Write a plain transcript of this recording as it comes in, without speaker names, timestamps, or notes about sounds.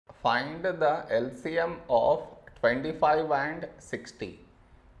Find the LCM of 25 and 60.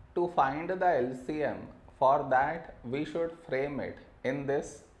 To find the LCM, for that we should frame it in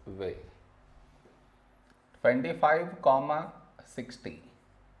this way. 25 comma 60.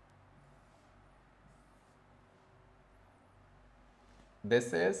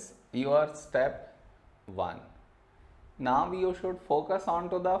 This is your step 1. Now you should focus on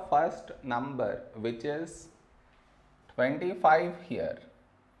to the first number, which is 25 here.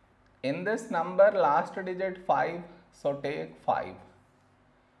 In this number last digit 5, so take 5.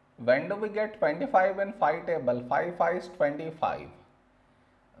 When do we get 25 in 5 table? 5 5 is 25.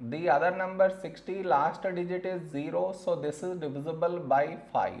 The other number 60 last digit is 0, so this is divisible by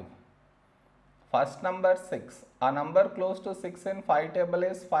 5. First number 6. A number close to 6 in 5 table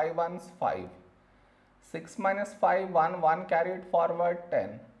is 5 ones 5. 6 minus 5, 1, 1 carried forward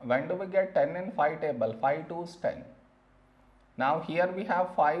 10. When do we get 10 in 5 table? 5 2s 10. Now here we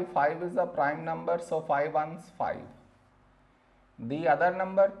have 5, 5 is a prime number, so 5 ones 5. The other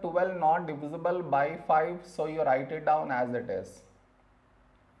number 12 not divisible by 5, so you write it down as it is.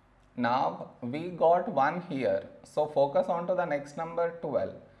 Now we got 1 here, so focus on to the next number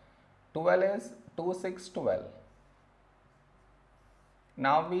 12. 12 is 2 6 12.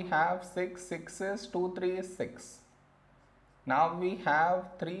 Now we have 6, 6 is 2 3 is 6. Now we have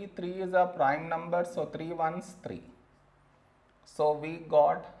 3, 3 is a prime number, so 3 ones 3. So we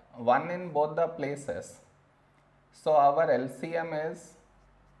got 1 in both the places. So our LCM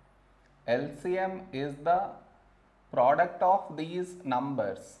is the product of these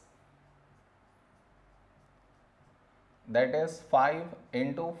numbers, that is 5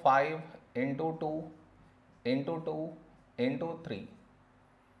 into 5 into 2 into 2 into 3.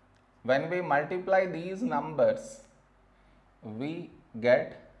 When we multiply these numbers, we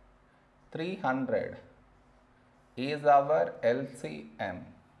get 300 is our LCM.